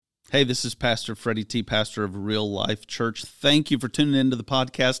Hey, this is Pastor Freddie T., pastor of Real Life Church. Thank you for tuning into the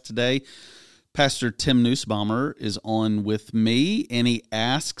podcast today. Pastor Tim Nussbaumer is on with me, and he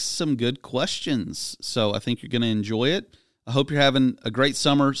asks some good questions. So I think you're going to enjoy it. I hope you're having a great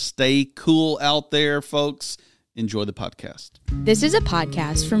summer. Stay cool out there, folks. Enjoy the podcast. This is a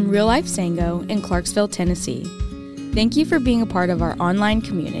podcast from Real Life Sango in Clarksville, Tennessee. Thank you for being a part of our online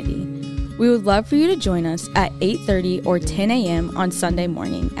community. We would love for you to join us at 8:30 or 10 a.m. on Sunday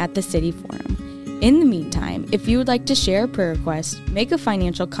morning at the City Forum. In the meantime, if you would like to share a prayer request, make a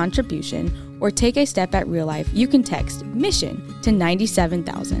financial contribution, or take a step at Real Life, you can text MISSION to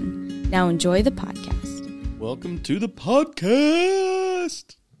 97,000. Now enjoy the podcast. Welcome to the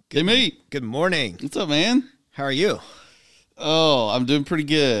podcast. Kimmy. Good morning. What's up, man? How are you? Oh, I'm doing pretty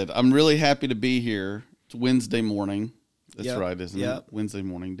good. I'm really happy to be here. It's Wednesday morning. That's right, isn't it? Wednesday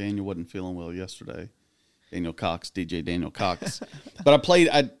morning. Daniel wasn't feeling well yesterday. Daniel Cox, DJ Daniel Cox. But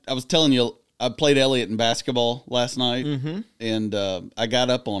I was telling you, I played Elliott in basketball last night, and I got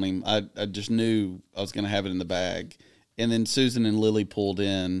up on him. I just knew I was going to have it in the bag. And then Susan and Lily pulled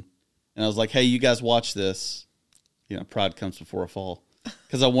in, and I was like, hey, you guys watch this. You know, pride comes before a fall.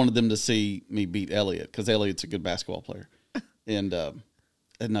 Because I wanted them to see me beat Elliott, because Elliott's a good basketball player. And Ed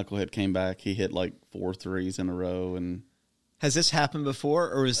Knucklehead came back. He hit like 4 threes in a row, and has this happened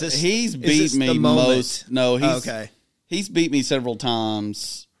before, or is this? He's beat me most. No, he's beat me several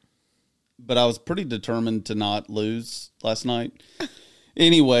times, but I was pretty determined to not lose last night.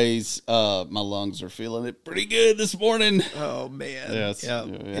 Anyways, my lungs are feeling it pretty good this morning. Oh man, yes. Yeah.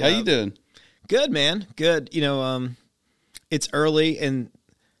 How you doing? Good, man. Good. You know, it's early and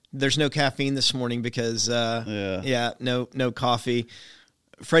there's no caffeine this morning because no coffee.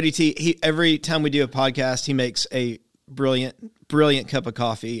 Freddie T. Every time we do a podcast, he makes a brilliant cup of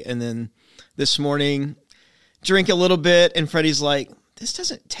coffee. And then this morning, drink a little bit, and Freddie's like, this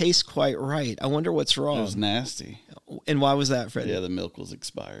doesn't taste quite right. I wonder what's wrong. It was nasty. And why was that, Freddie? Yeah, the milk was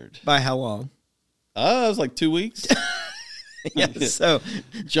expired. By how long? It was like 2 weeks. So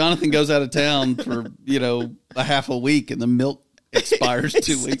Jonathan goes out of town for, a half a week, and the milk expires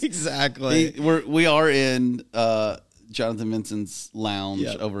 2 weeks. Exactly. We are in Jonathan Vincent's lounge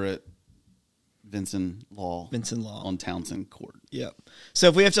over at Vincent Law on Townsend Court. Yep. So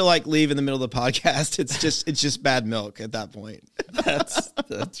if we have to leave in the middle of the podcast, it's just bad milk at that point.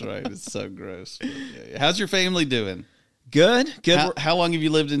 That's right. It's so gross. Yeah. How's your family doing? Good. How long have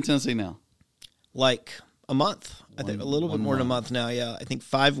you lived in Tennessee now? Like a month. I think a little bit more than a month now. Yeah. I think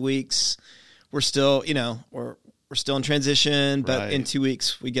 5 weeks. We're still, we're still in transition, but in 2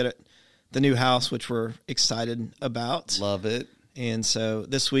 weeks we get the new house, which we're excited about. Love it. And so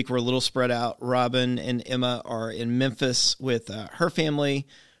this week we're a little spread out. Robin and Emma are in Memphis with her family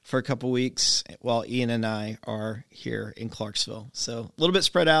for a couple weeks, while Ian and I are here in Clarksville. So a little bit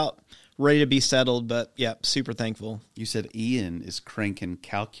spread out, ready to be settled, but super thankful. You said Ian is cranking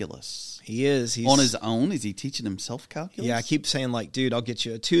calculus. He is. He's on his own. Is he teaching himself calculus? Yeah, I keep saying dude, I'll get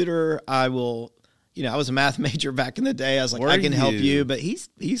you a tutor. I will. I was a math major back in the day. I was like, I can help you, but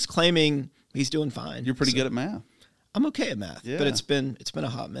he's claiming he's doing fine. You're pretty good at math. I'm okay at math, but it's been a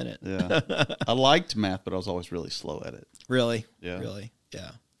hot minute. Yeah, I liked math, but I was always really slow at it. Really? Yeah. Really?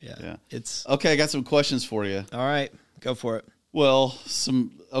 Yeah. It's okay. I got some questions for you. All right, go for it. Well,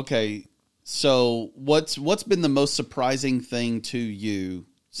 So what's been the most surprising thing to you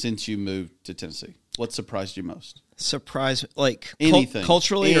since you moved to Tennessee? What surprised you most? Surprise, anything,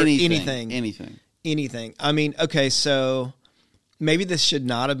 culturally, or anything. Anything. I mean, okay, so maybe this should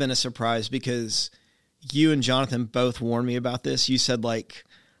not have been a surprise because you and Jonathan both warned me about this. You said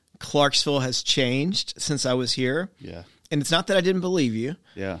Clarksville has changed since I was here. Yeah. And it's not that I didn't believe you.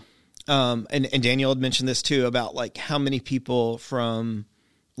 Yeah. And Daniel had mentioned this too about how many people from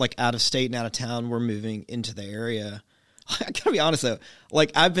out of state and out of town were moving into the area. I gotta be honest though.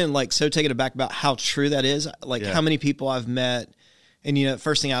 I've been so taken aback about how true that is. How many people I've met. And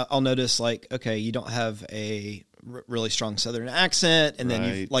first thing I'll notice okay, you don't have a really strong Southern accent, and then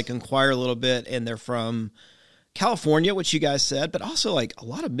you inquire a little bit, and they're from California, which you guys said, but also a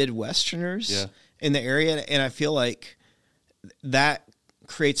lot of Midwesterners in the area, and I feel that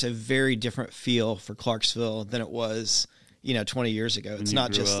creates a very different feel for Clarksville than it was 20 years ago. It's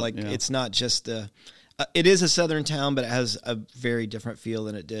not just it's not just it is a Southern town, but it has a very different feel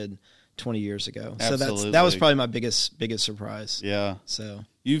than it did 20 years ago. Absolutely. So that was probably my biggest surprise. Yeah. So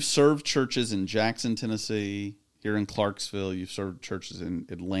you've served churches in Jackson, Tennessee, here in Clarksville. You've served churches in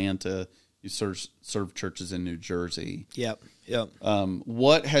Atlanta. You served churches in New Jersey. Yep.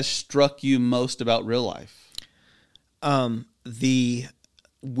 What has struck you most about Real Life? The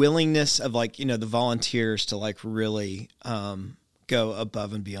willingness of the volunteers to really go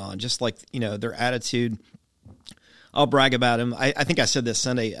above and beyond. Just like, their attitude. I'll brag about him. I think I said this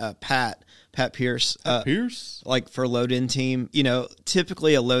Sunday, Pat Pierce. Pierce? Like for load-in team,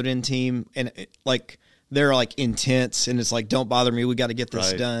 typically a load-in team, and they're like intense, and it's like, don't bother me, we got to get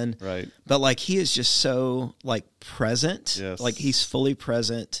this done. Right. But like, he is just so like present. Yes. Like he's fully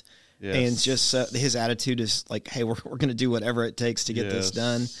present. Yes. And just his attitude is like, hey, we're going to do whatever it takes to get this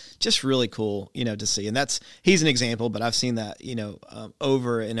done. Just really cool, to see. And he's an example, but I've seen that,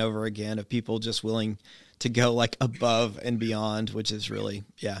 over and over again of people just willing to go like above and beyond, which is really,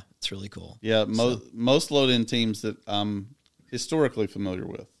 it's really cool. Yeah. Most load-in teams that I'm historically familiar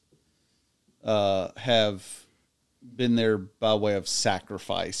with have been there by way of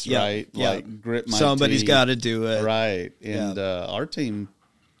sacrifice, right? Like grit my Somebody's teeth. got to do it. Right. And our team,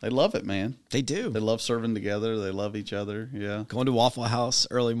 they love it, man. They do. They love serving together. They love each other. Yeah. Going to Waffle House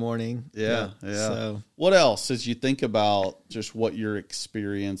early morning. Yeah. So what else, as you think about just what you're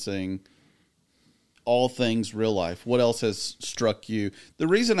experiencing, all things real life, what else has struck you? The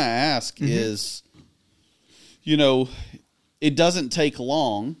reason I ask is, it doesn't take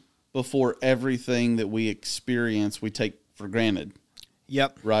long before everything that we experience we take for granted.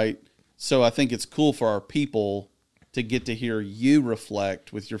 Yep. Right? So I think it's cool for our people to get to hear you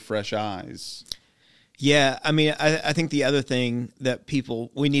reflect with your fresh eyes. Yeah, I mean, I think the other thing that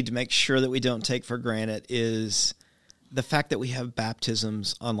we need to make sure that we don't take for granted is the fact that we have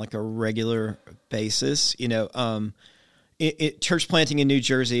baptisms on like a regular basis. Church planting in New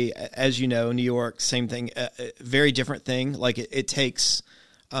Jersey, as you know, New York, same thing, very different thing. Like it takes,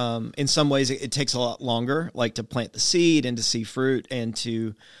 in some ways, it takes a lot longer, like to plant the seed and to see fruit and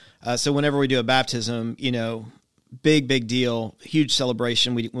to, so whenever we do a baptism, big deal, huge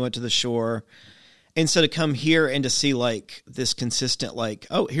celebration. We went to the shore. And so to come here and to see like this consistent, like,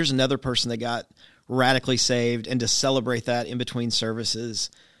 oh, here's another person that got radically saved, and to celebrate that in between services,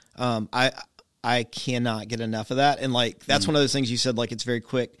 I cannot get enough of that. And like, that's one of those things you said, like, it's very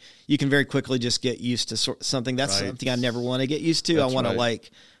quick. You can very quickly just get used to something. That's something I never want to get used to. I want to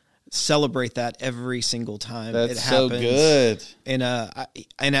like celebrate that every single time it happens. So good. And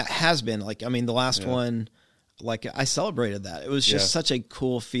it has been like, I mean, the last one, like I celebrated that. It was just such a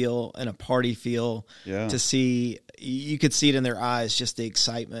cool feel and a party feel to see. You could see it in their eyes, just the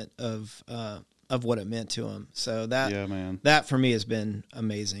excitement of what it meant to them. So that for me has been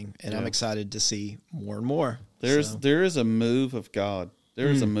amazing, and I'm excited to see more and more. There is a move of God. There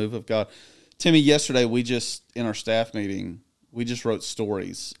is a move of God. Timmy, yesterday in our staff meeting, we just wrote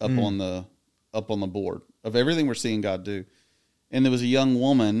stories up on the board of everything we're seeing God do. And there was a young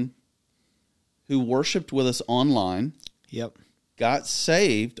woman who worshiped with us online. Yep. Got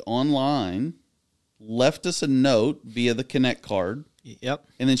saved online, left us a note via the Connect card. Yep.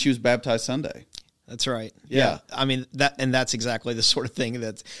 And then she was baptized Sunday. That's right. Yeah. I mean, that's exactly the sort of thing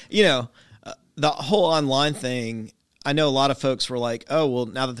that's, the whole online thing. I know a lot of folks were like, oh, well,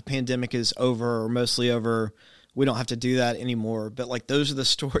 now that the pandemic is over or mostly over, we don't have to do that anymore. But like, those are the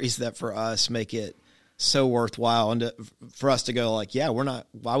stories that for us make it so worthwhile, and for us to go like,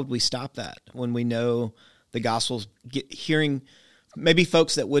 why would we stop that when we know the gospel's hearing, maybe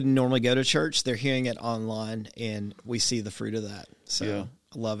folks that wouldn't normally go to church, they're hearing it online, and we see the fruit of that. So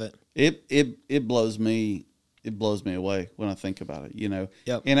I love it. It blows me. It blows me away when I think about it,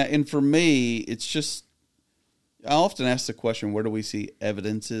 Yep. And for me, it's just, I often ask the question, where do we see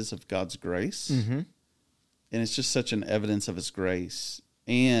evidences of God's grace? Mm-hmm. And it's just such an evidence of his grace.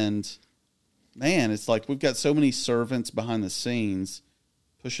 And man, it's like we've got so many servants behind the scenes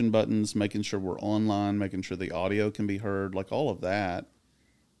pushing buttons, making sure we're online, making sure the audio can be heard, like all of that.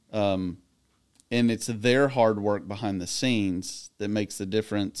 And it's their hard work behind the scenes that makes the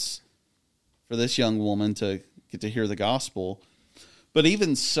difference for this young woman to get to hear the gospel. But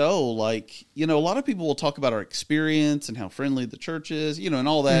even so, like, a lot of people will talk about our experience and how friendly the church is, and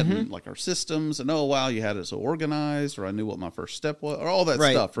all that, and like our systems, and oh, wow, you had it so organized, or I knew what my first step was, or all that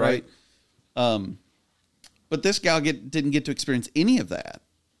stuff, right? But this gal didn't get to experience any of that.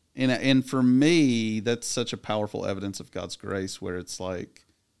 And for me, that's such a powerful evidence of God's grace, where it's like,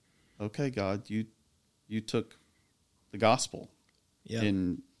 okay, God, you took the gospel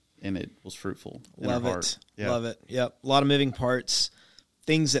and it was fruitful in our heart. Love it. Yep. A lot of moving parts,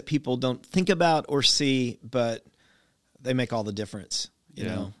 things that people don't think about or see, but they make all the difference, you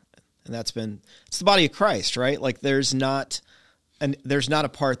know? And it's the body of Christ, right? Like there's not a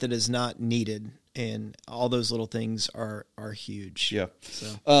part that is not needed, and all those little things are huge. Yeah.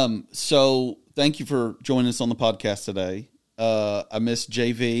 So thank you for joining us on the podcast today. I miss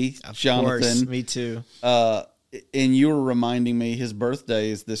JV, Jonathan. Of course, me too. And you were reminding me his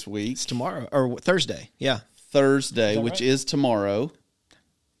birthday is this week. It's tomorrow or Thursday. Yeah. Thursday, which right? is tomorrow.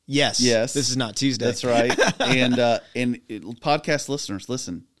 Yes. Yes. This is not Tuesday. That's right. And podcast listeners,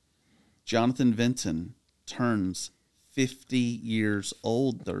 listen. Jonathan Vinson turns 50 years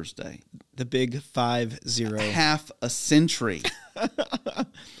old Thursday. The big 50. Half a century.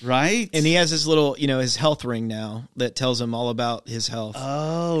 Right? And he has his little, his health ring now that tells him all about his health.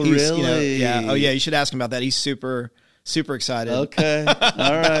 Oh, He's, really? Yeah. Oh, yeah. You should ask him about that. He's super excited. Okay. All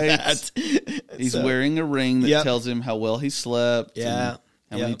right. He's wearing a ring that tells him how well he slept. Yeah.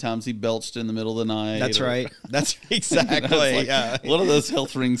 How many times he belched in the middle of the night. That's right. That's exactly. What do those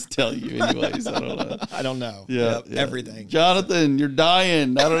health rings tell you anyways? I don't know. I don't know. Yeah. Everything. Jonathan, you're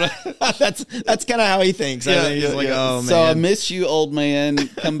dying. I don't know. That's kind of how he thinks. I think he's like, oh, man. So I miss you, old man.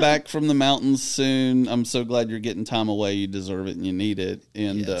 Come back from the mountains soon. I'm so glad you're getting time away. You deserve it and you need it.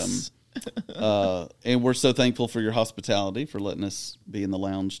 And, Yes. and we're so thankful for your hospitality, for letting us be in the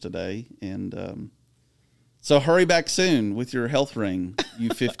lounge today. And, so hurry back soon with your health ring, you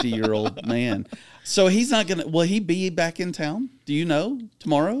 50-year-old man. So he's not gonna. Will he be back in town? Do you know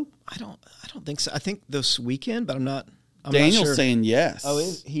tomorrow? I don't think so. I think this weekend, but I'm not Daniel's sure. saying yes. Oh,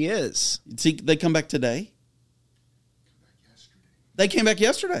 he is. See, they come back today. They came back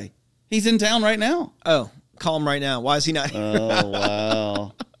yesterday. He's in town right now. Oh, call him right now. Why is he not? Oh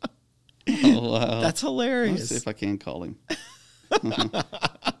wow! Oh wow! That's hilarious. Let's see if I can call him.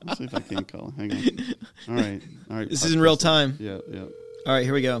 Let's see if I can call him. Hang on. All right. This is in real time. Yeah. All right,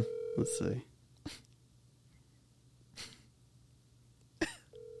 here we go. Let's see.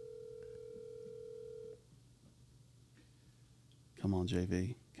 Come on,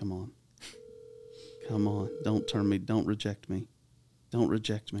 JV. Come on. Don't turn me. Don't reject me. Don't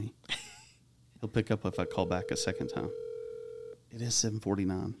reject me. He'll pick up if I call back a second time. It is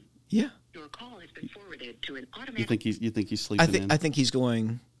 7:49. Yeah. Your call has been forwarded to an automatic. You think he's sleeping? I think he's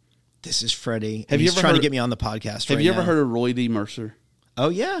going. This is Freddie. Have you he's ever trying heard- to get me on the podcast? Have right you ever now. heard of Roy D. Mercer? Oh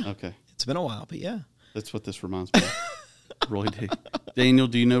yeah. Okay, It's been a while, but yeah. that's what this reminds me of. Roy D. Daniel,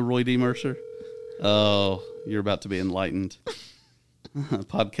 do you know Roy D. Mercer? Oh, you're about to be enlightened.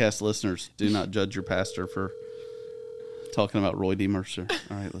 Podcast listeners, do not judge your pastor for talking about Roy D. Mercer.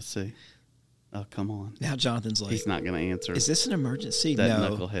 All right, let's see. Oh, come on. Now Jonathan's like, He's not going to answer. is this an emergency? That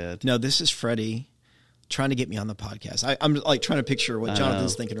No. knucklehead. No, this is Freddie trying to get me on the podcast. I'm like trying to picture what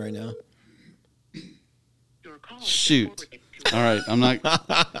Jonathan's thinking right now. Your call has been Shoot. forwarded to All right, I'm not.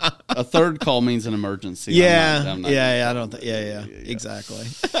 A third call means an emergency. Yeah. I'm not I don't think. Yeah. Exactly.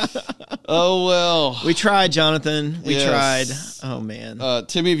 Oh, well. We tried, Jonathan. We Yes. tried. Oh man.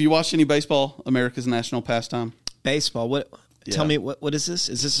 Timmy, have you watched any baseball? America's national pastime? Baseball. What? Yeah. Tell me what is this?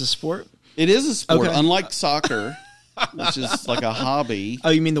 Is this a sport? It is a sport, Okay. unlike soccer, which is like a hobby. Oh,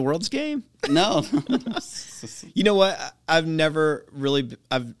 you mean the World's Game? No. You know what? I've never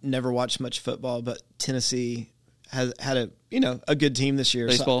watched much football, but Tennessee has had a good team this year.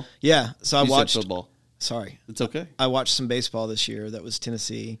 Baseball? So, yeah. So I You said watched football. Sorry. It's okay. I watched some baseball this year. That was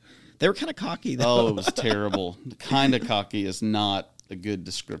Tennessee. They were kind of cocky though. Oh, it was terrible. Kind of cocky is not a good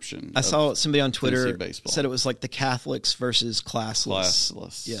description. I saw somebody on Twitter Tennessee baseball. said it was like the Catholics versus classless.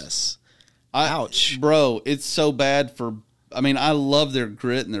 Classless. Yes. Ouch. Bro, it's so bad for. I mean, I love their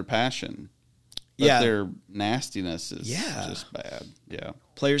grit and their passion. But Yeah. their nastiness is Yeah. just bad. Yeah.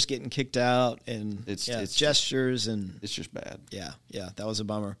 Players getting kicked out and It's gestures and It's just bad. yeah, that was a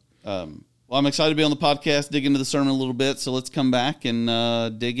bummer. Well, I'm excited to be on the podcast, dig into the sermon a little bit. So let's come back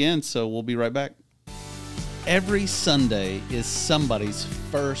and dig in. So we'll be right back. Every Sunday is somebody's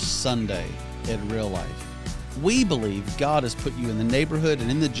first Sunday in real life. We believe God has put you in the neighborhood and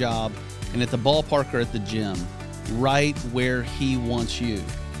in the job and at the ballpark or at the gym, right where He wants you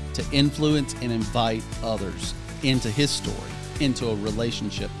to influence and invite others into His story, into a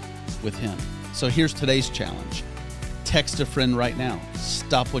relationship with Him. So here's today's challenge. Text a friend right now.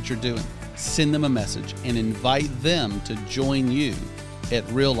 Stop what you're doing. Send them a message and invite them to join you at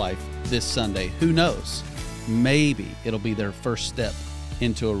Real Life this Sunday. Who knows? Maybe it'll be their first step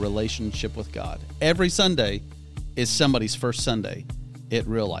into a relationship with God. Every Sunday is somebody's first Sunday at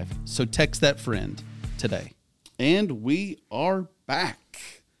Real Life. So text that friend today. And we are back.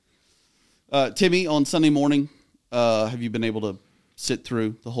 Timmy, on Sunday morning, have you been able to sit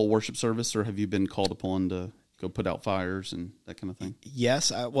through the whole worship service, or have you been called upon to go put out fires and that kind of thing?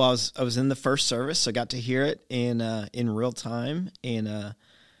 Yes, I was in the first service, so I got to hear it in real time, and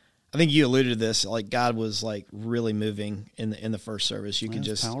I think you alluded to this. Like God was like really moving in the first service. You could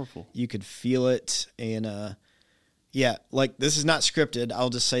just powerful. You could feel it, and yeah, like this is not scripted. I'll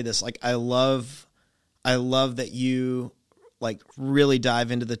just say this: like I love that you like really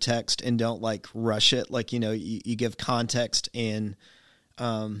dive into the text and don't like rush it. Like you give context and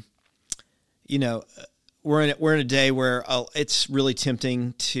we're in a day where it's really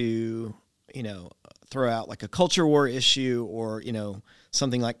tempting to, throw out like a culture war issue or,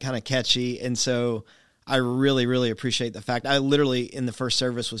 something like kind of catchy. And so I really, really appreciate the fact I literally in the first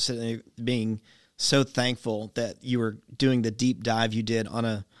service was sitting there being so thankful that you were doing the deep dive you did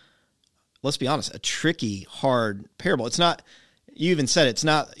on let's be honest, a tricky, hard parable. It's not, you even said it's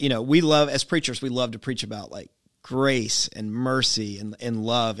not, we love, as preachers, we love to preach about like grace and mercy and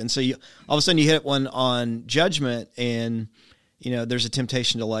love. And so all of a sudden you hit one on judgment and, there's a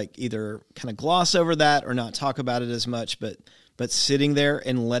temptation to like either kind of gloss over that or not talk about it as much, but sitting there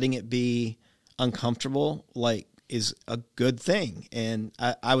and letting it be uncomfortable, like, is a good thing. And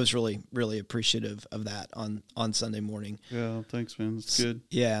I was really, really appreciative of that on Sunday morning. Yeah. Thanks, man. That's good.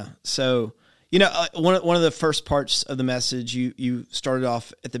 Yeah. So, one of the first parts of the message, you started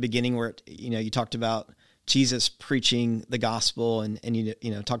off at the beginning where, you talked about Jesus preaching the gospel and you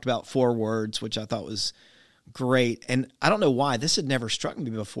talked about 4 words, which I thought was great. And I don't know why this had never struck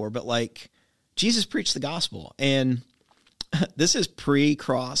me before, but like Jesus preached the gospel, and this is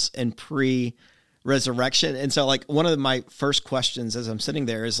pre-cross and pre-resurrection. And so like one of my first questions as I'm sitting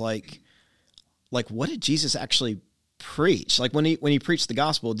there is like what did Jesus actually preach? Like when he preached the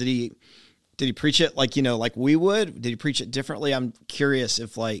gospel, did he preach it like, like we would? Did he preach it differently? I'm curious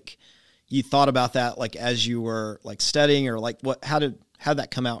if like you thought about that like as you were like studying, or like how'd that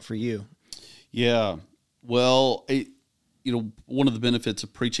come out for you? Yeah. Well, one of the benefits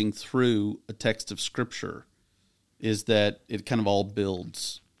of preaching through a text of Scripture is that it kind of all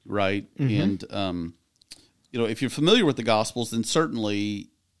builds, right? Mm-hmm. And, if you're familiar with the Gospels, then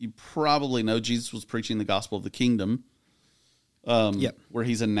certainly you probably know Jesus was preaching the gospel of the kingdom, where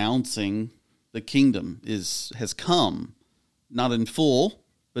he's announcing the kingdom has come, not in full,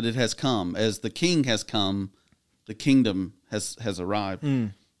 but it has come. As the king has come, the kingdom has arrived.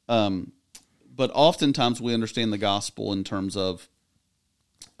 But oftentimes we understand the gospel in terms of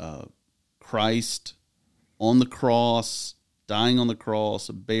Christ on the cross, dying on the cross,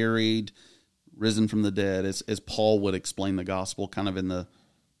 buried, risen from the dead, as Paul would explain the gospel, kind of in the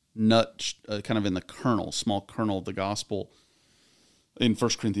small kernel of the gospel in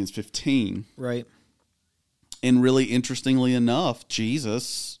 1 Corinthians 15. Right. And really interestingly enough,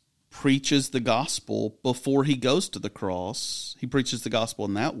 Jesus preaches the gospel before he goes to the cross. He preaches the gospel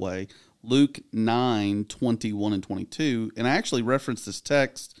in that way. Luke 9:21 and 22. And I actually referenced this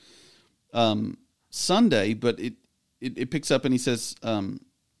text Sunday, but it picks up and he says,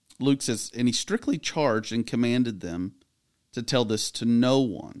 Luke says, and he strictly charged and commanded them to tell this to no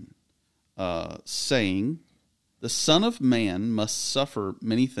one, saying, the Son of Man must suffer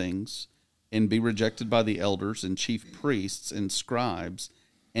many things and be rejected by the elders and chief priests and scribes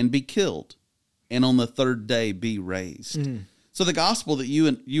and be killed, and on the third day be raised. Mm. So the gospel that you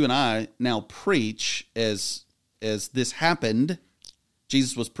and I now preach as this happened,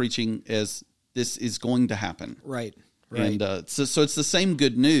 Jesus was preaching as this is going to happen. Right. And so it's the same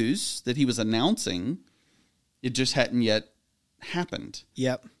good news that he was announcing. It just hadn't yet happened.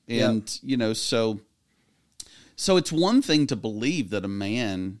 Yep. And, so it's one thing to believe that a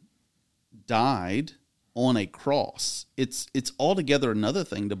man died on a cross. It's altogether another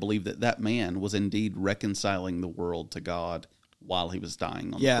thing to believe that man was indeed reconciling the world to God while he was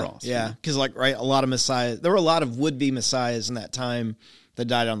dying on the cross. Yeah, because a lot of messiahs, there were a lot of would-be messiahs in that time that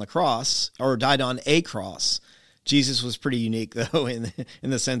died on the cross or died on a cross. Jesus was pretty unique, though, in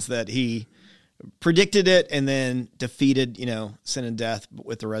the sense that he predicted it and then defeated, sin and death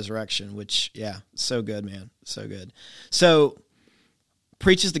with the resurrection, which, so good, man. So good. So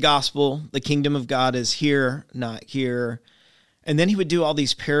preaches the gospel. The kingdom of God is here, not here. And then he would do all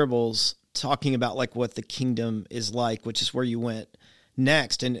these parables talking about like what the kingdom is like, which is where you went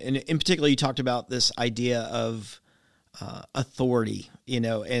next. And in particular, you talked about this idea of authority,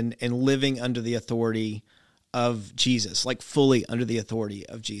 and living under the authority of Jesus, like fully under the authority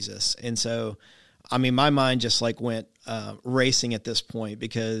of Jesus. And so, I mean, my mind just like went racing at this point,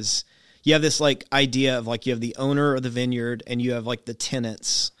 because you have this like idea of like you have the owner of the vineyard and you have like the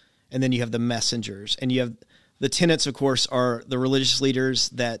tenants, and then you have the messengers, and you have the tenants, of course, are the religious leaders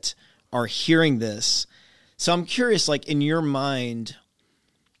that are hearing this. So I'm curious, like in your mind,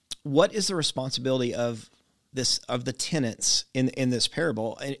 what is the responsibility of the tenants in this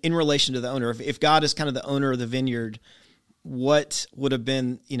parable in relation to the owner? If God is kind of the owner of the vineyard, what would have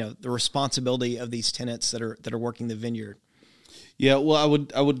been, the responsibility of these tenants that are working the vineyard? Yeah, well,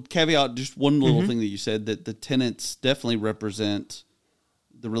 I would caveat just one little thing that you said, that the tenants definitely represent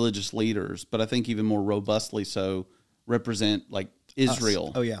the religious leaders, but I think even more robustly so represent like Israel.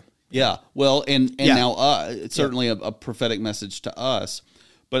 Us. Oh yeah. Yeah. Well, and now it's certainly a prophetic message to us.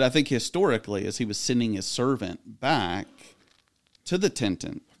 But I think historically, as he was sending his servant back to the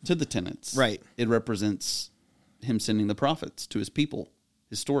tenants, right, it represents him sending the prophets to his people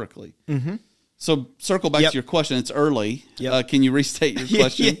historically. Mm-hmm. So circle back to your question. It's early. Yep. Can you restate your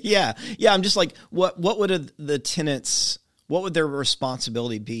question? Yeah. I'm just like, what would the tenants, what would their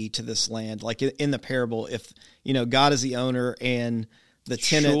responsibility be to this land? Like in the parable, if, God is the owner and the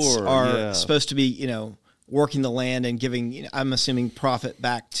tenants are supposed to be, working the land and giving, I'm assuming, profit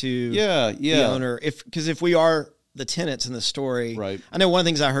back to the owner. Because if we are the tenants in the story, right. I know one of the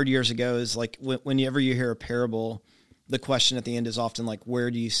things I heard years ago is like whenever you hear a parable, the question at the end is often like, where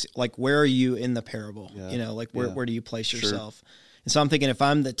are you in the parable? Yeah. Where do you place yourself? Sure. And so I'm thinking, if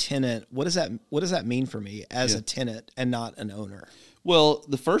I'm the tenant, what does that mean for me as a tenant and not an owner? Well,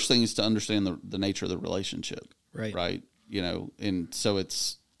 the first thing is to understand the nature of the relationship, right? Right. And so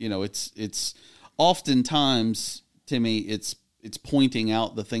it's oftentimes, Timmy, it's pointing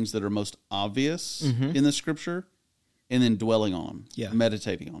out the things that are most obvious in the scripture and then dwelling on them,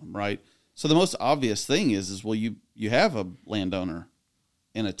 meditating on them, right? So the most obvious thing is well, you have a landowner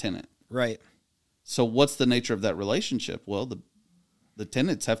and a tenant. Right. So what's the nature of that relationship? Well, the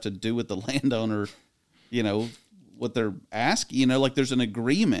tenants have to do with the landowner, what they're asking, like there's an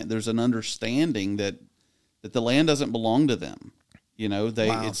agreement, there's an understanding that the land doesn't belong to them.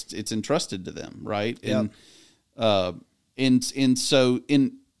 It's entrusted to them, right? Yep. And so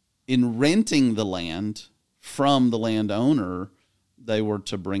in renting the land from the landowner, they were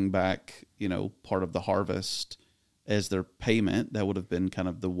to bring back, part of the harvest as their payment. That would have been kind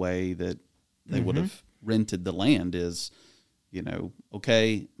of the way that they would have rented the land is,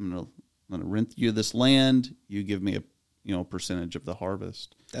 okay, I'm gonna rent you this land. You give me a percentage of the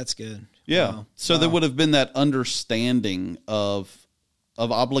harvest. That's good. Yeah. Wow. So there would have been that understanding of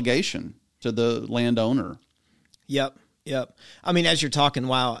obligation to the landowner. Yep. I mean, as you're talking,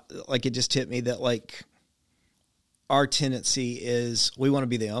 wow, like it just hit me that like our tendency is we want to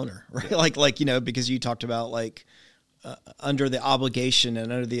be the owner, right? Because you talked about like under the obligation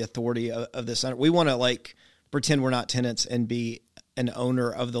and under the authority of this, we want to like pretend we're not tenants and be an owner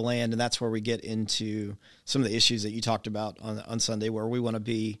of the land. And that's where we get into some of the issues that you talked about on Sunday, where we want to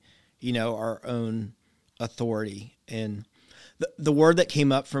be, our own authority. And the word that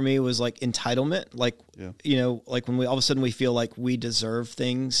came up for me was like entitlement. Like, like when we all of a sudden we feel like we deserve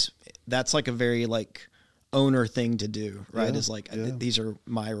things, that's like a very like owner thing to do, right? Is like, these are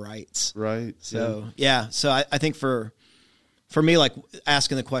my rights. Right. So, So I think for me, like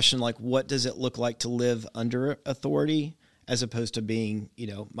asking the question, like, what does it look like to live under authority as opposed to being,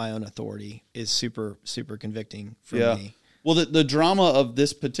 my own authority is super, super convicting for me. Well, the drama of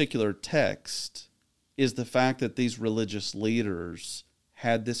this particular text is the fact that these religious leaders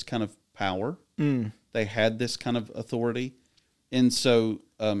had this kind of power. They had this kind of authority. And so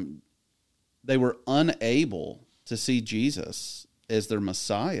they were unable to see Jesus as their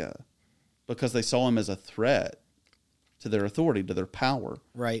Messiah because they saw him as a threat to their authority, to their power.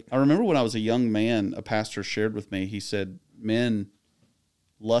 Right. I remember when I was a young man, a pastor shared with me, he said, men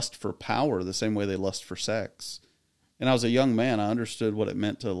lust for power the same way they lust for sex. And I was a young man. I understood what it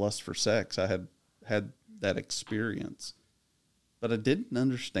meant to lust for sex. I had that experience. But I didn't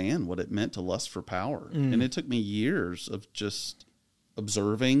understand what it meant to lust for power. And it took me years of just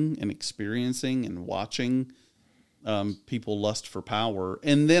observing and experiencing and watching people lust for power.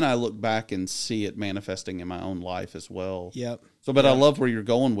 And then I look back and see it manifesting in my own life as well. Yep. But I love where you're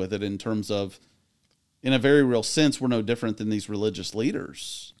going with it in terms of, in a very real sense, we're no different than these religious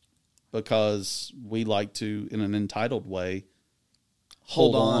leaders because we like to, in an entitled way,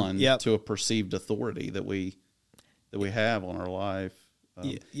 hold on to a perceived authority that we have on our life.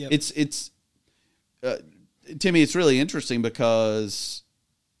 It's Timmy, it's really interesting because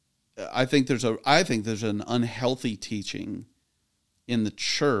I think there's an unhealthy teaching in the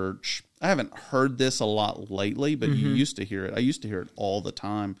church. I haven't heard this a lot lately, but you used to hear it. I used to hear it all the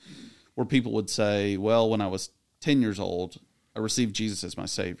time, where people would say, "Well, when I was 10 years old, I received Jesus as my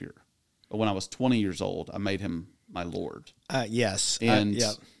Savior, but when I was 20 years old, I made him my Lord." Yes,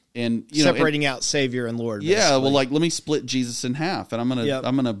 and separating out Savior and Lord. Yeah, basically. well, like let me split Jesus in half, and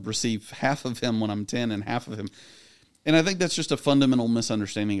I'm gonna receive half of him when I'm 10 and half of him. And I think that's just a fundamental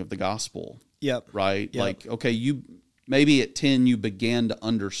misunderstanding of the gospel. Yep. Right? Yep. Like, okay, maybe at 10 you began to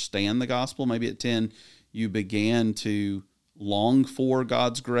understand the gospel. Maybe at 10 you began to long for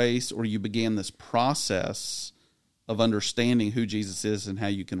God's grace, or you began this process of understanding who Jesus is and how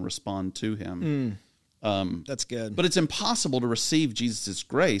you can respond to him. That's good. But it's impossible to receive Jesus'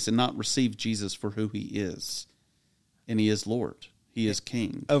 grace and not receive Jesus for who he is. And he is Lord. He is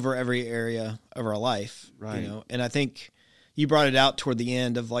King. Over every area of our life. Right. And I think you brought it out toward the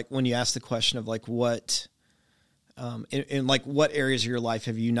end of like when you asked the question of like what, in like what areas of your life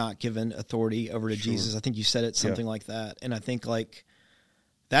have you not given authority over to Jesus? I think you said it something like that, and I think like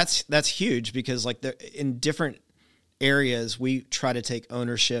that's huge because like in different areas we try to take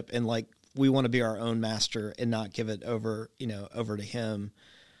ownership and like we want to be our own master and not give it over to Him.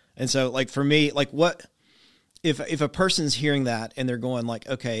 And so like for me, like what if a person's hearing that and they're going like,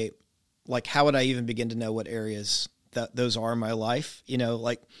 okay, like how would I even begin to know what areas that those are in my life?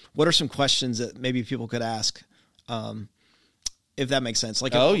 Like what are some questions that maybe people could ask? If that makes sense.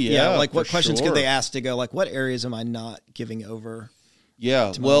 Like, like what questions could they ask to go like, what areas am I not giving over?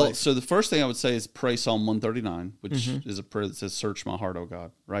 Yeah. Well, so the first thing I would say is pray Psalm 139, which is a prayer that says, "Search my heart, O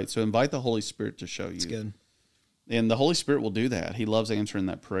God." Right. So invite the Holy Spirit to show you. That's good. And the Holy Spirit will do that. He loves answering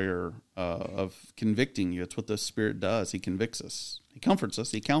that prayer of convicting you. It's what the Spirit does. He convicts us. He comforts us.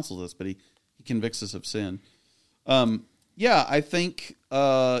 He counsels us, but he convicts us of sin. I think,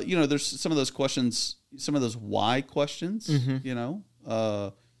 there's some of those questions, some of those why questions, in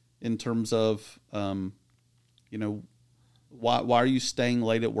terms of, why are you staying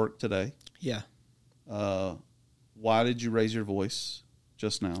late at work today? Yeah. Why did you raise your voice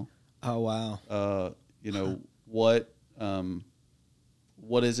just now? Oh, wow. What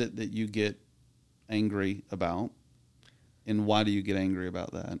is it that you get angry about, and why do you get angry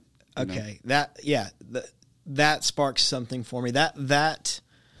about that? Okay. That sparks something for me. That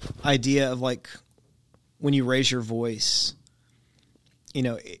idea of like when you raise your voice,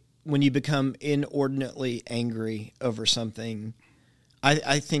 when you become inordinately angry over something,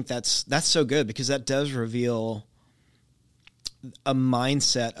 I think that's so good because that does reveal a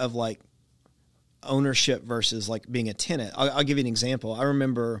mindset of like ownership versus like being a tenant. I'll give you an example. I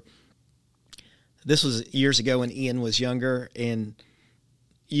remember this was years ago when Ian was younger, and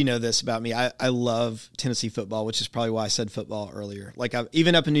you know this about me. I love Tennessee football, which is probably why I said football earlier. Like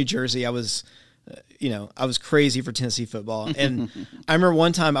even up in New Jersey, I was crazy for Tennessee football. And I remember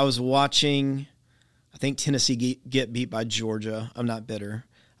one time I was watching, I think Tennessee get beat by Georgia. I'm not bitter.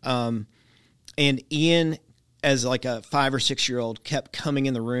 And Ian, as like a 5 or 6 year old, kept coming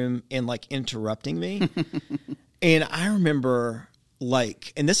in the room and like interrupting me. And I remember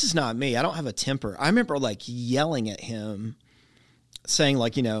like, and this is not me, I don't have a temper. I remember like yelling at him, saying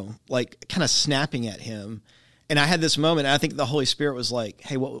like, like kind of snapping at him. And I had this moment, and I think the Holy Spirit was like,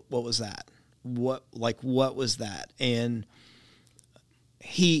 hey, what was that? What was that? And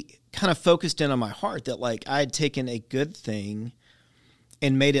he kind of focused in on my heart that like I had taken a good thing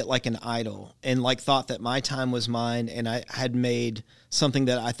and made it like an idol, and like thought that my time was mine, and I had made something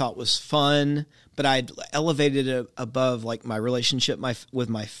that I thought was fun, but I'd elevated it above like my relationship with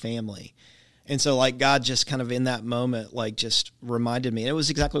my family. And so like God just kind of in that moment, like just reminded me, and it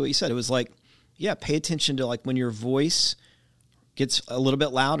was exactly what you said. It was like, yeah, pay attention to like when your voice gets a little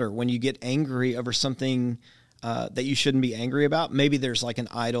bit louder, when you get angry over something that you shouldn't be angry about, maybe there's like an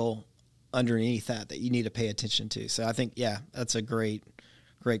idol underneath that you need to pay attention to. So I think, yeah, that's a great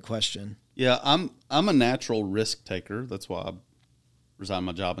question. Yeah, I'm a natural risk taker. That's why I resign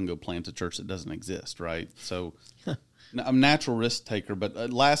my job and go plant a church that doesn't exist, right? So I'm a natural risk taker.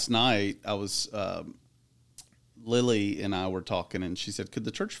 But last night I was Lily and I were talking, and she said, "Could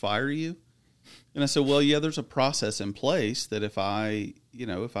the church fire you?" And I said, "Well, yeah, there's a process in place that if I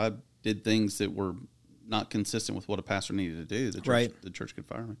did things that were not consistent with what a pastor needed to do, the church could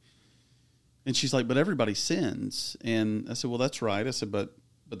fire me." And she's like, "But everybody sins." And I said, "Well, that's right." I said, but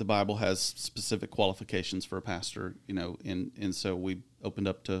the Bible has specific qualifications for a pastor, and so we opened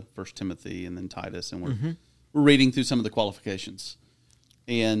up to 1 Timothy and then Titus, and we're reading through some of the qualifications.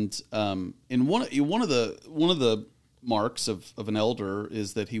 And in one of the marks of an elder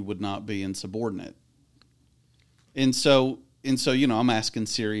is that he would not be insubordinate. And so I'm asking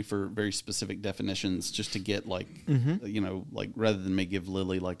Siri for very specific definitions just to get like like rather than me give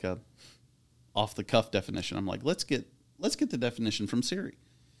Lily like a off the cuff definition, I'm like, let's get the definition from Siri.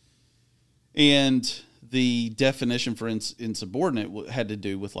 And the definition for insubordinate had to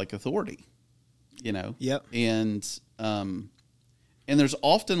do with like authority, Yep. And there's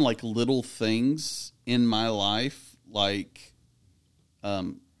often like little things in my life, like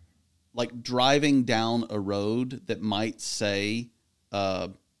driving down a road that might say,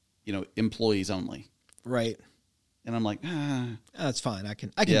 employees only. Right. And I'm like, that's fine. I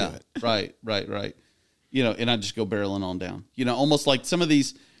can do it. Right. And I just go barreling on down, almost like some of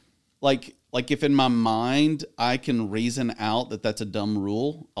these, like if in my mind I can reason out that that's a dumb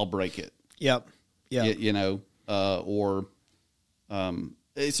rule, I'll break it. Yep. Yeah.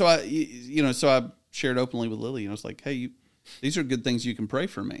 So I shared openly with Lily, it's like, hey, these are good things you can pray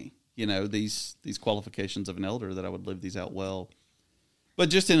for me. these qualifications of an elder, that I would live these out well. But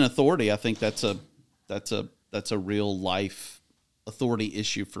just in authority, I think that's a real life authority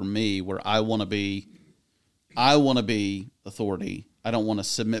issue for me, where I want to be authority. I don't want to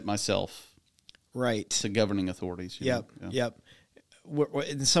submit myself to governing authorities. Yep.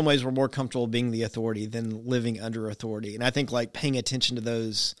 In some ways, we're more comfortable being the authority than living under authority. And I think like paying attention to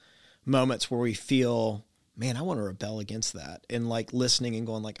those moments where we feel, man, I want to rebel against that, and like listening and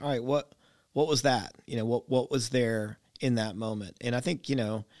going like, all right, what was that? What was there in that moment? And I think,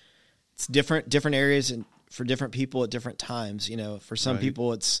 it's different areas and for different people at different times. For some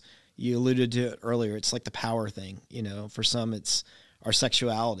people, it's, you alluded to it earlier, it's like the power thing. For some, it's our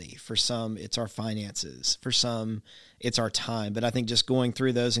sexuality. For some, it's our finances. For some, it's our time. But I think just going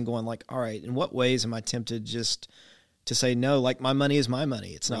through those and going like, all right, in what ways am I tempted just to say no? Like, my money is my money.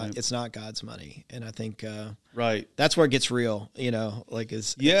 It's not God's money. And I think that's where it gets real. Like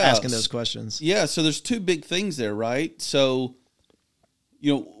is asking those questions. Yeah. So there's two big things there, right? So,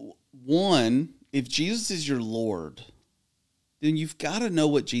 one, if Jesus is your Lord, then you've got to know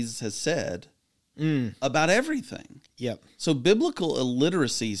what Jesus has said about everything. Yep. So biblical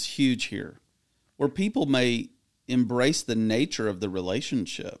illiteracy is huge here, where people may embrace the nature of the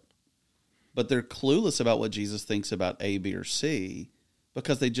relationship, but they're clueless about what Jesus thinks about A, B, or C,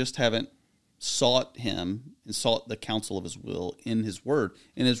 because they just haven't sought him and sought the counsel of his will in his word,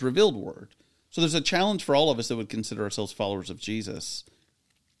 in his revealed word. So there's a challenge for all of us that would consider ourselves followers of Jesus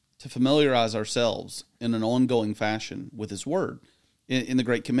to familiarize ourselves in an ongoing fashion with his word. In the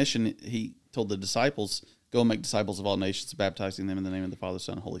Great Commission, he told the disciples, go and make disciples of all nations, baptizing them in the name of the Father,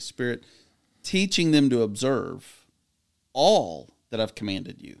 Son, and Holy Spirit, teaching them to observe all that I've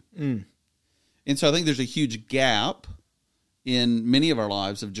commanded you. And so I think there's a huge gap in many of our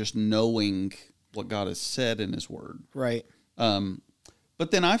lives of just knowing what God has said in his word. Right. But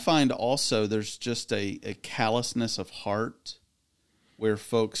then I find also there's just a callousness of heart where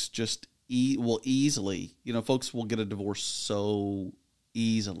folks just will easily, folks will get a divorce so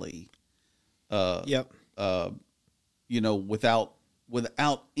easily.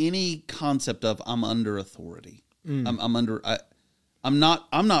 Without any concept of I'm under authority. I'm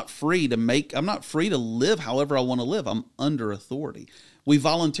not free to live however I want to live. I'm under authority. We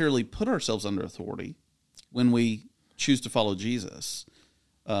voluntarily put ourselves under authority when we choose to follow Jesus.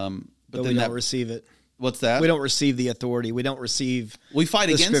 But we don't receive it. What's that? We don't receive the authority. We don't receive. We fight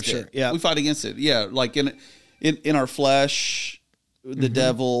against Scripture. it. Yeah, we fight against it. Yeah, like in our flesh, the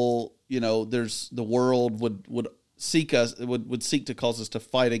devil. There's the world would seek to cause us to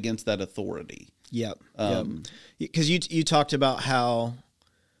fight against that authority. Yep. Because you talked about how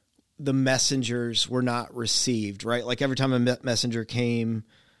the messengers were not received, right? Like every time a messenger came,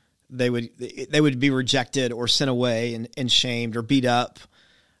 they would be rejected or sent away and shamed or beat up.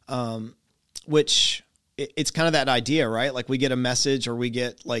 Which it's kind of that idea, right? Like we get a message or we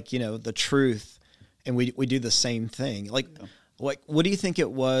get the truth, and we do the same thing. Like what do you think it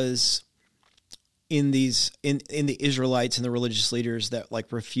was in the Israelites and the religious leaders that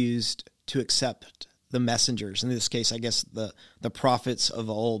refused to accept the messengers? In this case, I guess the prophets of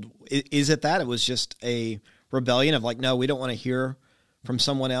old. Is it that it was just a rebellion of no, we don't want to hear from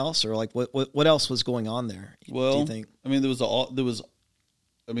someone else, or what else was going on there? Well, do you think? I mean,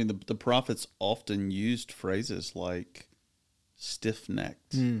 the prophets often used phrases like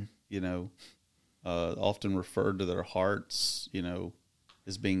stiff-necked, often referred to their hearts,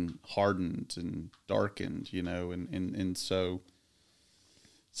 as being hardened and darkened, and so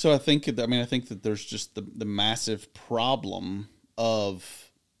I think that there's just the massive problem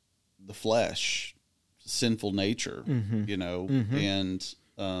of the flesh, sinful nature, and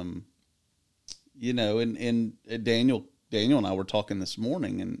Daniel and I were talking this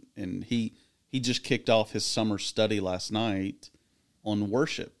morning, and he just kicked off his summer study last night on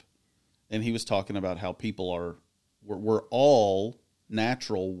worship, and he was talking about how people we're all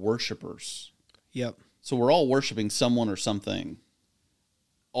natural worshipers. Yep. So we're all worshiping someone or something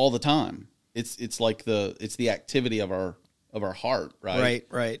all the time. It's like it's the activity of our heart, right?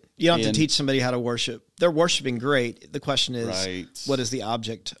 Right. You don't have to teach somebody how to worship. They're worshiping great. The question is, what is the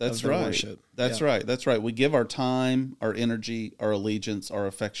object of their worship? That's right. We give our time, our energy, our allegiance, our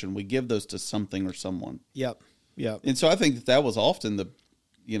affection. We give those to something or someone. Yep. And so I think that was often the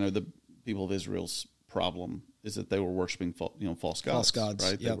people of Israel's problem, is that they were worshiping false gods.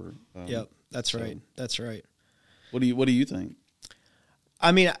 Right? Yep. That's right. That's right. What do you think?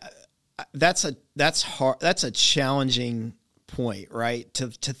 I mean, that's hard. That's a challenging point, right? To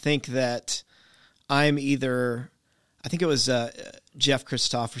think that I'm either, I think it was Jeff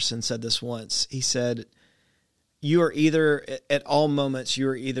Christopherson said this once. He said, you are either, at all moments, you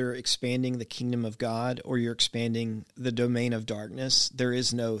are either expanding the kingdom of God or you're expanding the domain of darkness. There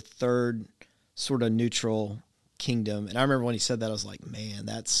is no third sort of neutral kingdom. And I remember when he said that, I was like, man,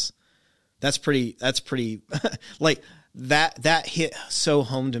 that's pretty like that hit so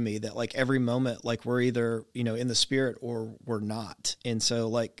home to me that like every moment, like we're either, in the spirit or we're not. And so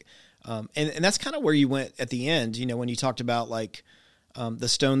like, and that's kind of where you went at the end, when you talked about like, the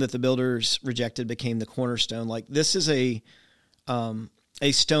stone that the builders rejected became the cornerstone. Like this is a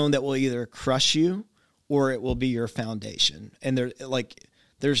stone that will either crush you or it will be your foundation. And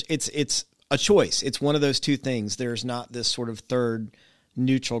it's a choice. It's one of those two things. There's not this sort of third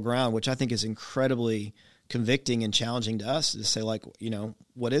neutral ground, which I think is incredibly convicting and challenging to us to say like,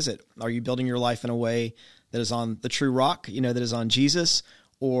 what is it? Are you building your life in a way that is on the true rock, that is on Jesus?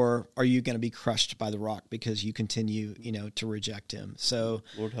 Or are you going to be crushed by the rock because you continue, to reject him? So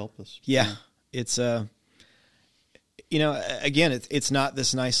Lord help us. Yeah. It's, again, it's not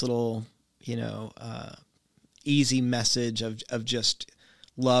this nice little, easy message of just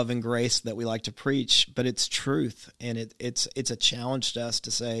love and grace that we like to preach, but it's truth. And it's a challenge to us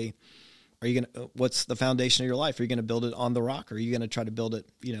to say, what's the foundation of your life? Are you going to build it on the rock? Or are you going to try to build it,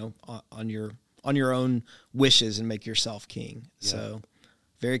 on your own wishes and make yourself king? Yeah. So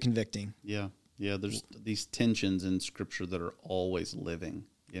very convicting. Yeah. Yeah. There's these tensions in Scripture that are always living,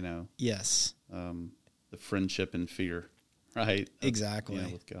 Yes. The friendship and fear, right? Exactly.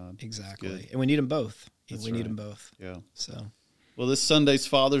 With God. Exactly. And we need them both. Need them both. Yeah. So, well, this Sunday's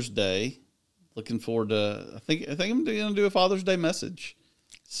Father's Day. Looking forward to, I think I'm going to do a Father's Day message.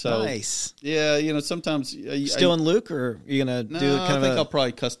 So, nice. Yeah. Sometimes. Still in Luke, or are you going to do I think I'll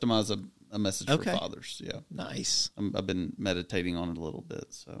probably customize a message for fathers. Yeah. Nice. I've been meditating on it a little bit.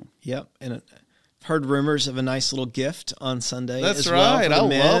 So. Yep. And I've heard rumors of a nice little gift on Sunday. That's as right. Well I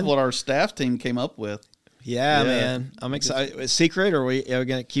love what our staff team came up with. Yeah, man. I'm excited. A secret, or are we going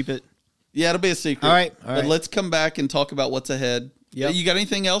to keep it? Yeah, it'll be a secret. All right. But let's come back and talk about what's ahead. Yeah. You got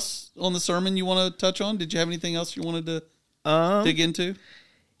anything else on the sermon you want to touch on? Did you have anything else you wanted to dig into?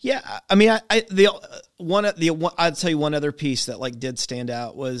 Yeah, I mean, I'd tell you one other piece that like did stand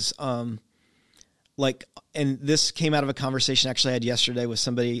out was and this came out of a conversation actually I had yesterday with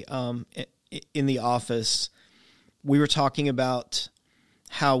somebody in the office. We were talking about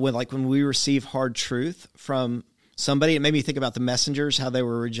how when we receive hard truth from somebody, it made me think about the messengers, how they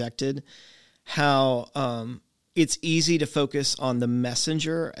were rejected, how it's easy to focus on the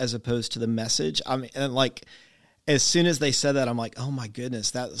messenger as opposed to the message. I mean, and like, as soon as they said that, I'm like, oh my goodness,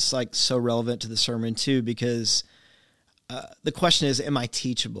 that's like so relevant to the sermon too, because the question is, am I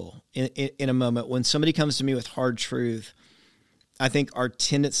teachable in a moment when somebody comes to me with hard truth? I think our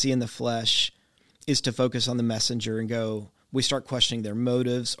tendency in the flesh is to focus on the messenger and go, we start questioning their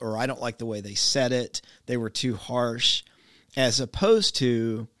motives, or I don't like the way they said it. They were too harsh, as opposed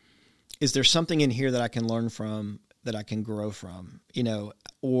to, is there something in here that I can learn from, that I can grow from,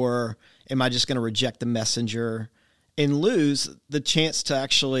 or am I just going to reject the messenger and lose the chance to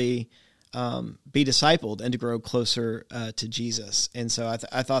actually be discipled and to grow closer to Jesus? And so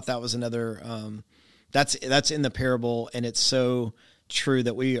I thought that was another, that's in the parable, and it's so true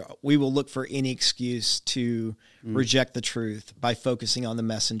that we will look for any excuse to reject the truth by focusing on the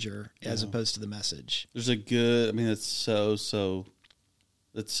messenger as opposed to the message. There's a good, I mean, it's so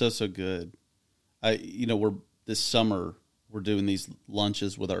good. This summer, we're doing these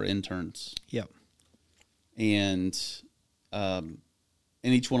lunches with our interns. Yep. And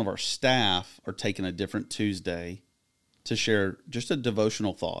each one of our staff are taking a different Tuesday to share just a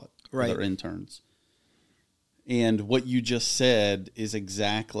devotional thought with our interns. And what you just said is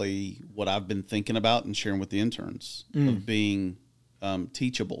exactly what I've been thinking about and sharing with the interns, of being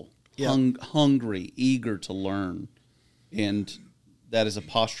teachable, hungry, eager to learn. And that is a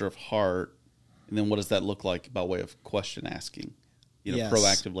posture of heart. And then what does that look like by way of question asking?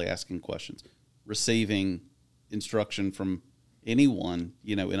 Proactively asking questions, receiving instruction from anyone,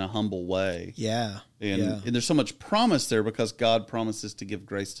 in a humble way. Yeah. And there's so much promise there, because God promises to give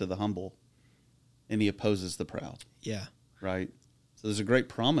grace to the humble, and he opposes the proud. Yeah. Right. So there's a great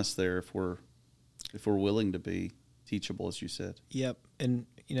promise there if we're willing to be teachable, as you said. Yep. And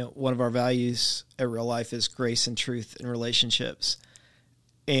one of our values at Real Life is grace and truth in relationships.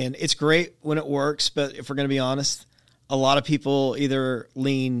 And it's great when it works, but if we're going to be honest, a lot of people either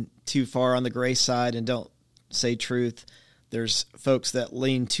lean too far on the grace side and don't say truth. There's folks that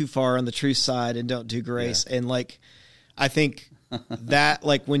lean too far on the truth side and don't do grace. Yeah. And I think that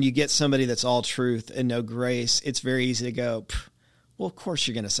when you get somebody that's all truth and no grace, it's very easy to go, well, of course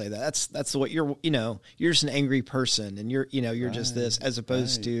you're going to say that. That's what you're just an angry person, and you're just this, as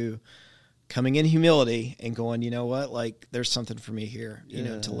opposed to coming in humility and going, you know what, like there's something for me here, you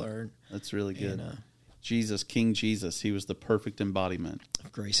know, to learn. That's really good. Jesus, King Jesus, he was the perfect embodiment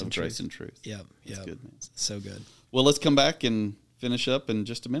of grace and truth. Yep. That's good, man. So good. Well, let's come back and finish up in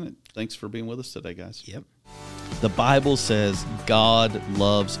just a minute. Thanks for being with us today, guys. Yep. The Bible says God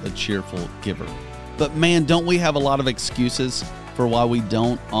loves a cheerful giver. But man, don't we have a lot of excuses for why we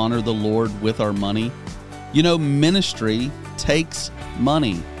don't honor the Lord with our money? You know, ministry takes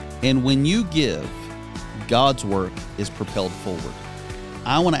money. And when you give, God's work is propelled forward.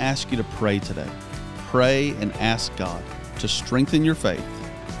 I want to ask you to pray today. Pray and ask God to strengthen your faith,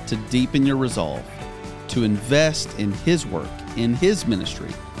 to deepen your resolve, to invest in His work, in His ministry.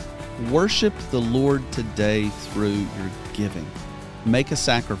 Worship the Lord today through your giving. Make a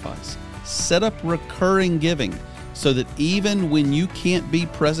sacrifice. Set up recurring giving so that even when you can't be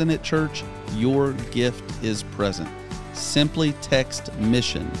present at church, your gift is present. Simply text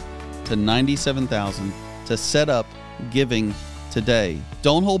MISSION to 97,000 to set up giving today.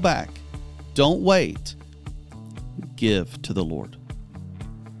 Don't hold back. Don't wait. Give to the Lord.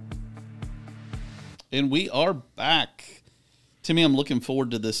 And we are back. Timmy, I'm looking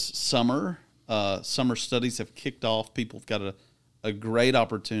forward to this summer. Summer studies have kicked off. People have got a great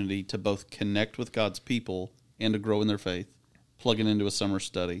opportunity to both connect with God's people and to grow in their faith, plugging into a summer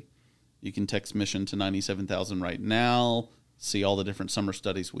study. You can text MISSION to 97,000 right now, see all the different summer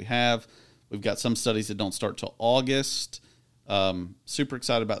studies we have. We've got some studies that don't start till August. Super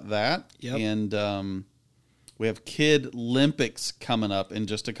excited about that. Yep. And we have Kid Olympics coming up in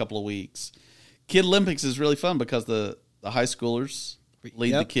just a couple of weeks. Kid Olympics is really fun because the high schoolers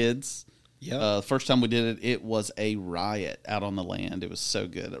lead the kids. Yep. First time we did it, it was a riot out on the land. It was so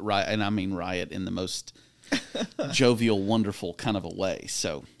good. And I mean riot in the most jovial, wonderful kind of a way.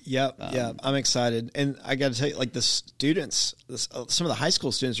 So I'm excited. And I got to tell you, like the students, some of the high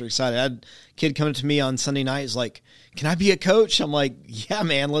school students are excited. I had a kid coming to me on Sunday night. He's like, can I be a coach? I'm like, yeah,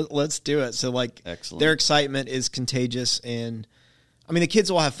 man, let's do it. So like excellent. Their excitement is contagious. And I mean, the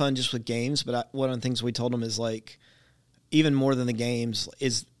kids will have fun just with games. But one of the things we told them is like, even more than the games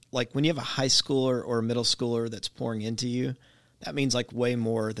is like when you have a high schooler or a middle schooler that's pouring into you, that means like way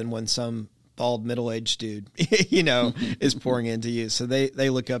more than when some bald middle-aged dude, you know, is pouring into you. So they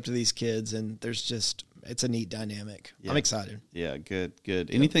look up to these kids, and it's a neat dynamic. Yeah. I'm excited. Yeah, good.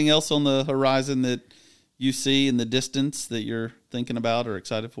 Anything else on the horizon that you see in the distance that you're thinking about or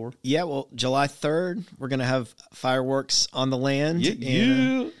excited for? Yeah, well, July 3rd, we're going to have fireworks on the land.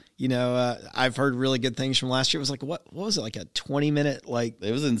 You know, I've heard really good things from last year. It was like, what was it, like a 20-minute, like...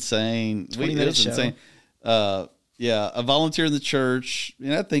 It was insane. 20-minute show. Insane. Yeah, a volunteer in the church,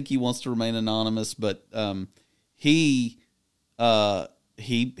 and I think he wants to remain anonymous, but he bought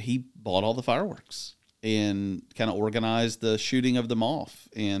all the fireworks and kind of organized the shooting of them off,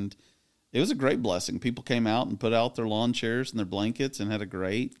 and it was a great blessing. People came out and put out their lawn chairs and their blankets and had a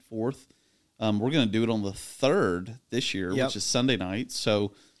great 4th. We're going to do it on the 3rd this year, which is Sunday night,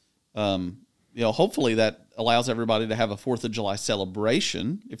 so hopefully that allows everybody to have a 4th of July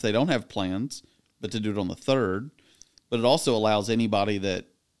celebration if they don't have plans, but to do it on the 3rd. But it also allows anybody that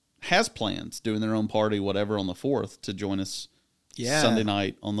has plans, doing their own party, whatever, on the 4th to join us Sunday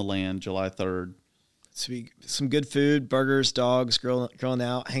night on the land, July 3rd. Some good food, burgers, dogs, grilling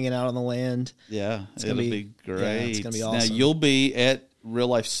out, hanging out on the land. Yeah, it'll be great. Yeah, it's going to be awesome. Now, you'll be at Real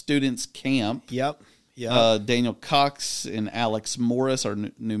Life Students Camp. Yep. Daniel Cox and Alex Morris, our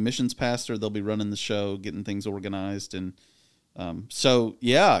new missions pastor, they'll be running the show, getting things organized. And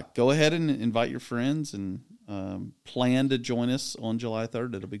go ahead and invite your friends and plan to join us on July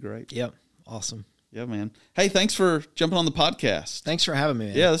 3rd. It'll be great. Yep. Awesome. Yeah, man. Hey, thanks for jumping on the podcast. Thanks for having me,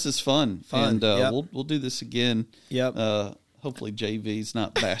 man. Yeah, this is fun. And we'll do this again. Yep. Hopefully JV's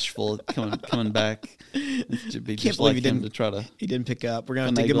not bashful at coming back. It should be Can't believe he didn't pick up. We're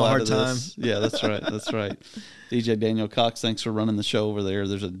going to have to give him a hard time. Yeah, that's right. That's right. DJ Daniel Cox, thanks for running the show over there.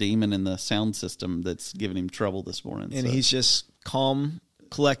 There's a demon in the sound system that's giving him trouble this morning. And he's just calm,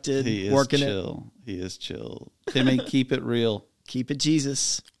 collected, he is working chill. He is chill. Timmy, keep it real. Keep it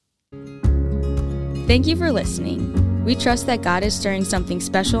Jesus. Thank you for listening. We trust that God is stirring something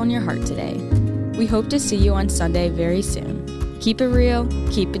special in your heart today. We hope to see you on Sunday very soon. Keep it real,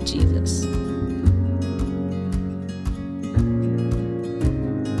 keep it Jesus.